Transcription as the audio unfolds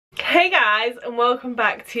Hey guys, and welcome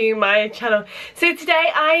back to my channel. So today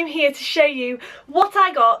I am here to show you what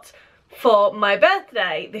I got for my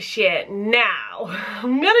birthday this year. Now,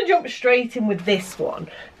 I'm gonna jump straight in with this one.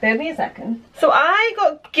 Bear me a second. So I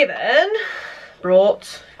got given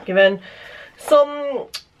some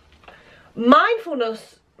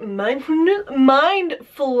mindfulness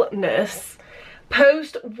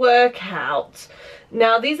post-workout.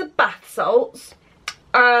 Now these are bath salts.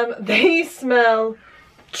 They smell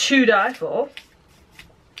to die for,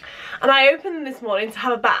 and I opened them this morning to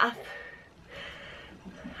have a bath,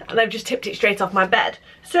 and I've just tipped it straight off my bed.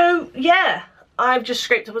 So yeah, I've just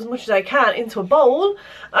scraped up as much as I can into a bowl.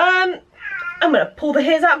 I'm gonna pull the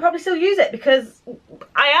hairs out and probably still use it because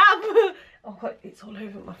I am. Oh god, it's all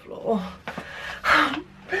over my floor. I'll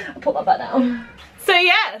put that back down. So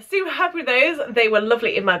yeah, super happy with those. They were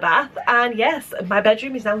lovely in my bath, and yes, my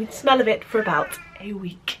bedroom is now in the smell of it for about a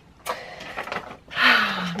week.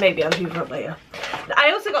 Maybe I'll hoover up later.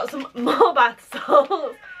 I also got some more bath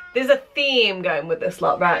salts. There's a theme going with this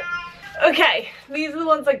lot, right? Okay, these are the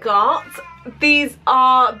ones I got. These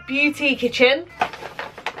are Beauty Kitchen.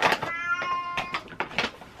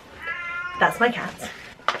 That's my cat.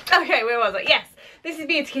 Okay, where was I? Yes, this is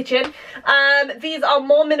Beauty Kitchen. These are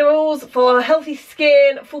more minerals for healthy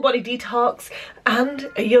skin, full body detox, and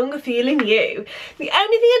a younger feeling you. The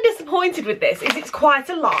only thing I'm disappointed with this is it's quite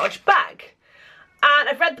a large bag. And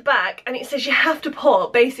I've read the back and it says you have to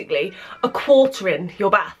put basically a quarter in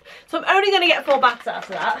your bath. So I'm only going to get 4 baths out of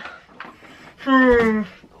that.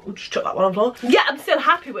 We'll just chuck that one on the floor. Yeah, I'm still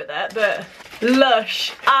happy with it, but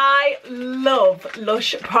Lush. I love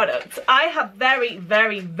Lush products. I have very,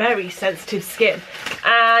 very, very sensitive skin,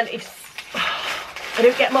 and I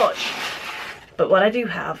don't get much. But what I do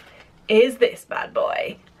have is this bad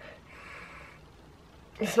boy.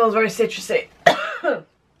 It smells very citrusy. I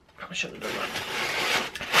shouldn't have done that.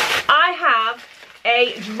 I have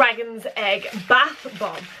a Dragon's Egg bath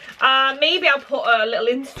bomb. Maybe I'll put a little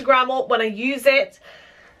Instagram up when I use it.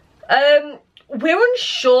 We're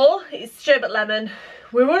unsure. It's sherbet lemon.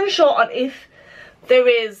 We're unsure on if there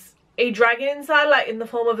is a dragon inside, like in the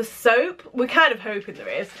form of a soap. We're kind of hoping there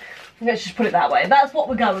is. Let's just put it that way. That's what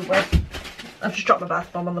we're going with. I've just dropped my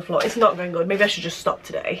bath bomb on the floor. It's not going good. Maybe I should just stop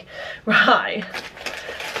today. Right.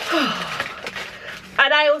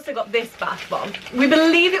 And I also got this bath bomb. We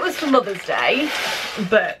believe it was for Mother's Day,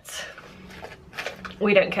 but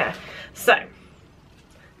we don't care. So,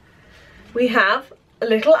 we have a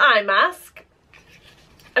little eye mask,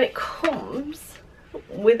 and it comes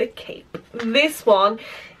with a cape. This one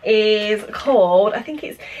is called, I think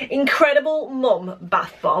it's Incredible Mum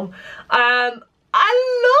Bath Bomb. I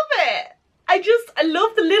love it. I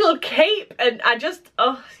love the little cape, and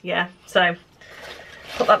oh yeah. So,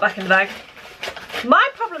 put that back in the bag. My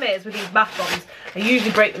problem is with these bath bombs, I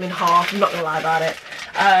usually break them in half. I'm not gonna lie about it.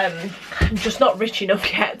 I'm just not rich enough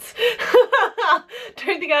yet.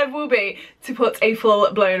 Don't think I will be to put a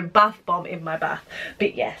full-blown bath bomb in my bath.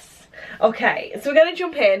 But yes. Okay, so we're gonna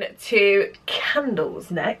jump in to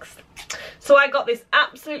candles next. So I got this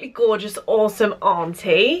absolutely gorgeous, awesome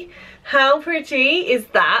auntie. How pretty is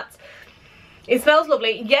that? It smells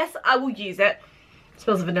lovely. Yes, I will use it. It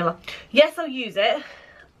smells of vanilla. Yes, I'll use it.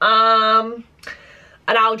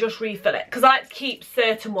 And I'll just refill it because I like to keep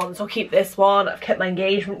certain ones. I'll keep this one. I've kept my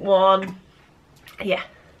engagement one. Yeah.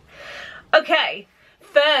 Okay.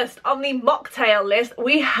 First on the mocktail list,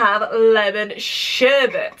 we have lemon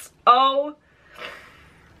sherbet. Oh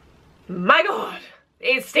my god.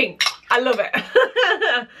 It stinks. I love it.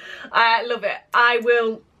 I love it. I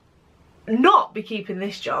will not be keeping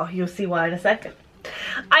this jar. You'll see why in a second.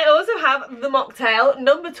 I also have the mocktail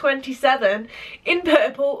number 27 in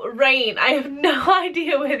Purple Rain. I have no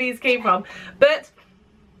idea where these came from, but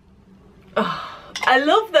oh, I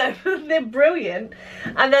love them. They're brilliant.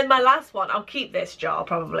 And then my last one, I'll keep this jar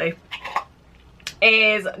probably,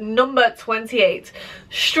 is number 28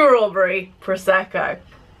 Strawberry Prosecco.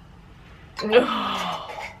 Oh,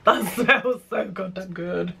 that smells so goddamn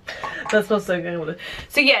good. That smells so good.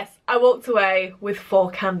 So yes, I walked away with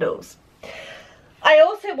 4 candles. I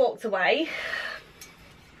also walked away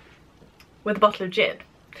with a bottle of gin.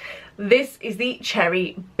 This is the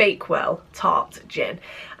Cherry Bakewell Tart Gin,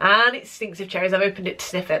 and it stinks of cherries. I've opened it to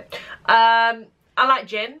sniff it. I like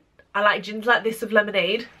gin. I like gins like this of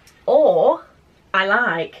lemonade, or I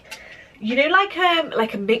like, you know,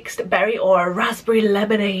 like a mixed berry or a raspberry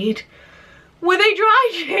lemonade with a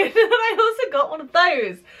dry gin. And I also got one of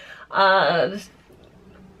those.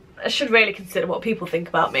 I should really consider what people think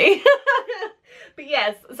about me. But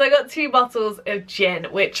yes, so I got 2 bottles of gin,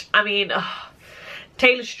 which, I mean,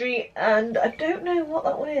 Taylor Street, and I don't know what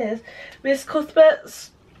that one is. Miss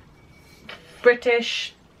Cuthbert's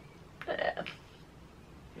British.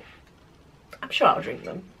 I'm sure I'll drink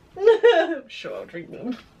them. I'm sure I'll drink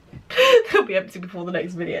them. They'll be empty before the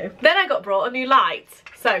next video. Then I got brought a new light.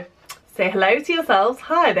 So, say hello to yourselves.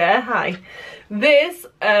 Hi there, hi. This,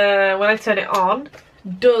 when I turn it on,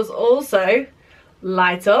 does also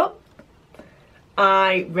light up.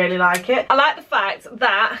 I really like it. I like the fact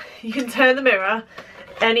that you can turn the mirror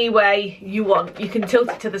any way you want. You can tilt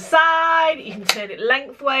it to the side, you can turn it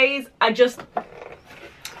lengthways. I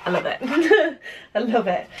love it. I love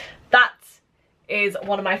it. That is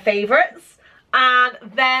one of my favourites. And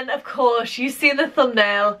then, of course, you see the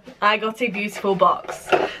thumbnail, I got a beautiful box.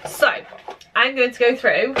 So, I'm going to go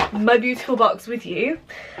through my beautiful box with you.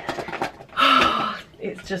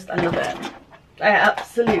 It's just, I love it. I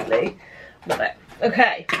absolutely love it.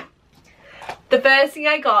 Okay. The first thing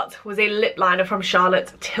I got was a lip liner from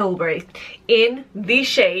Charlotte Tilbury in the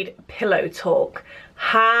shade Pillow Talk.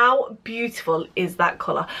 How beautiful is that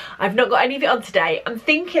colour? I've not got any of it on today. I'm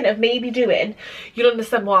thinking of maybe doing, you'll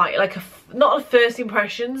understand why, like not a first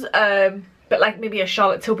impressions, but like maybe a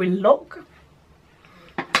Charlotte Tilbury look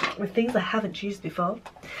with things I haven't used before.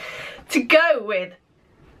 To go with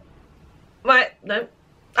my, no,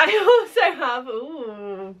 I also have,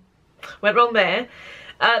 ooh, went wrong there.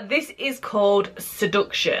 This is called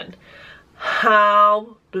Seduction.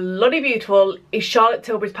 How bloody beautiful is Charlotte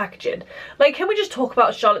Tilbury's packaging? Like, can we just talk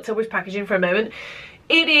about Charlotte Tilbury's packaging for a moment?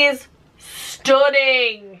 It is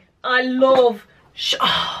stunning. I love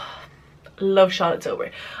Charlotte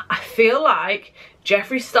Tilbury. I feel like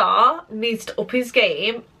Jeffree Star needs to up his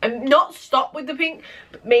game and not stop with the pink,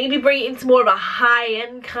 but maybe bring it into more of a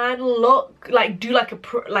high-end kind of look. Like, do like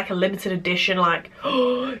a limited edition, like,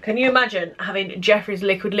 oh, can you imagine having Jeffree's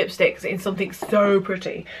liquid lipsticks in something so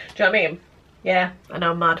pretty? Do you know what I mean? Yeah, I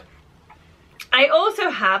know I'm mad. I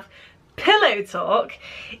also have Pillow Talk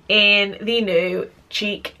in the new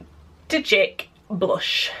Cheek to Chic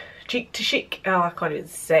blush. Cheek to Chic. Oh, I can't even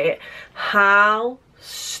say it. How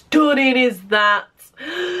stunning is that?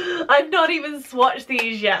 I've not even swatched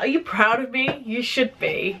these yet. Are you proud of me? You should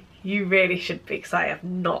be. You really should be, because I have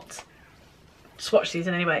not swatched these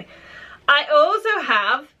in any way. I also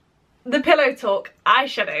have the Pillow Talk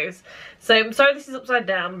eyeshadows. So I'm sorry this is upside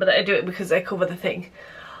down, but I do it because I cover the thing.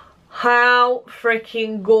 How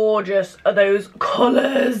freaking gorgeous are those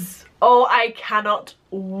colours? Oh, I cannot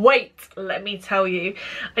wait, let me tell you.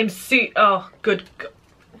 Oh, good.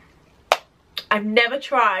 I've never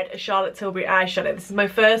tried a Charlotte Tilbury eyeshadow. This is my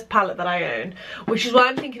first palette that I own, which is why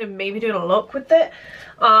I'm thinking of maybe doing a look with it.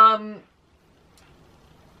 But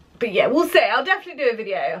yeah, we'll see. I'll definitely do a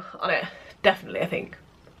video on it. Definitely, I think.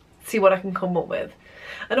 See what I can come up with.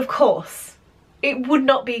 And of course, it would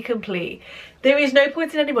not be complete. There is no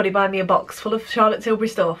point in anybody buying me a box full of Charlotte Tilbury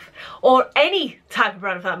stuff, or any type of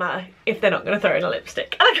brand for that matter, if they're not going to throw in a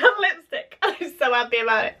lipstick. And I got a lipstick. I'm so happy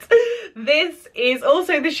about it. This is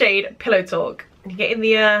also the shade Pillow Talk. You getting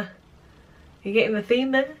the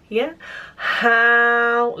theme there? Yeah.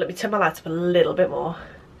 Let me turn my light up a little bit more.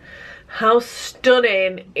 How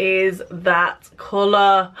stunning is that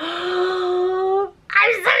colour? I'm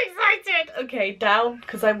so excited. Okay, down,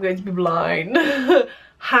 because I'm going to be blind.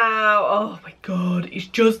 Oh my god, it's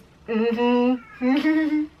just okay,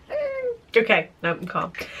 no, I'm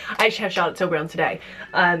calm. I actually have Charlotte Tilbury on today.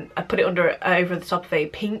 I put it over the top of a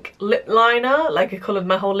pink lip liner, like I coloured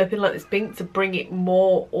my whole lip in like this pink to bring it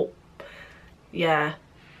more up. Yeah,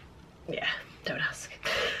 don't ask.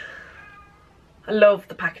 I love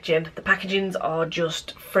the packaging. The packagings are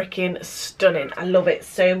just freaking stunning. I love it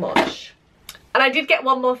so much. And I did get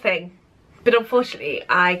one more thing, but unfortunately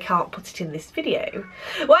I can't put it in this video.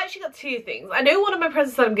 Well, I actually got two things. I know one of my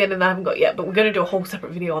presents that I'm getting that I haven't got yet, but we're going to do a whole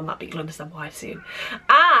separate video on that, but you'll understand why soon.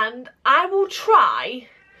 And I will try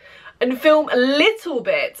and film a little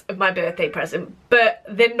bit of my birthday present, but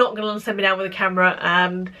they're not going to send me down with a camera,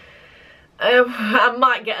 and I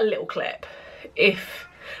might get a little clip if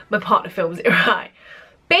my partner films it right.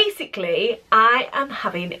 Basically, I am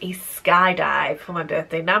having a skydive for my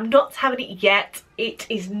birthday. Now, I'm not having it yet. It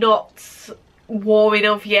is not warm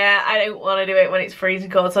enough yet. I don't want to do it when it's freezing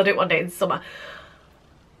cold, so I don't want to do it in summer.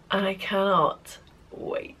 And I cannot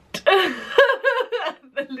wait. The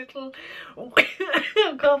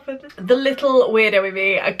little weirdo with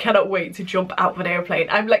me, I cannot wait to jump out of an airplane.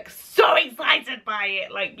 I'm like so excited by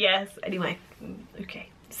it. Like, yes. Anyway, okay.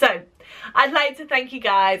 So, I'd like to thank you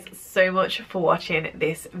guys so much for watching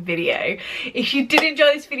this video. If you did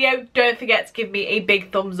enjoy this video, don't forget to give me a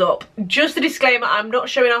big thumbs up. Just a disclaimer, I'm not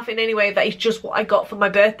showing off in any way. That is just what I got for my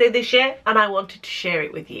birthday this year, and I wanted to share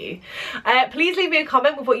it with you. Please leave me a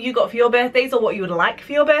comment with what you got for your birthdays, or what you would like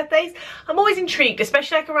for your birthdays. I'm always intrigued,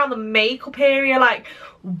 especially like around the makeup area, like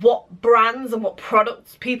what brands and what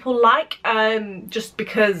products people like, just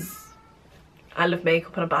because I love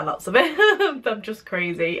makeup and I buy lots of it. I'm just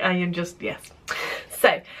crazy. I am just, yes.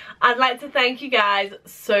 So I'd like to thank you guys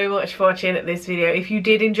so much for watching this video. If you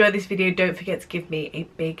did enjoy this video, don't forget to give me a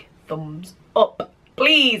big thumbs up.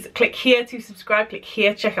 Please click here to subscribe, click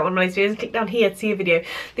here to check out one of my videos, and click down here to see a video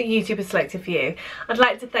that YouTube has selected for you. I'd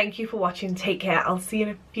like to thank you for watching. Take care. I'll see you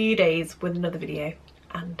in a few days with another video,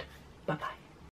 and bye bye.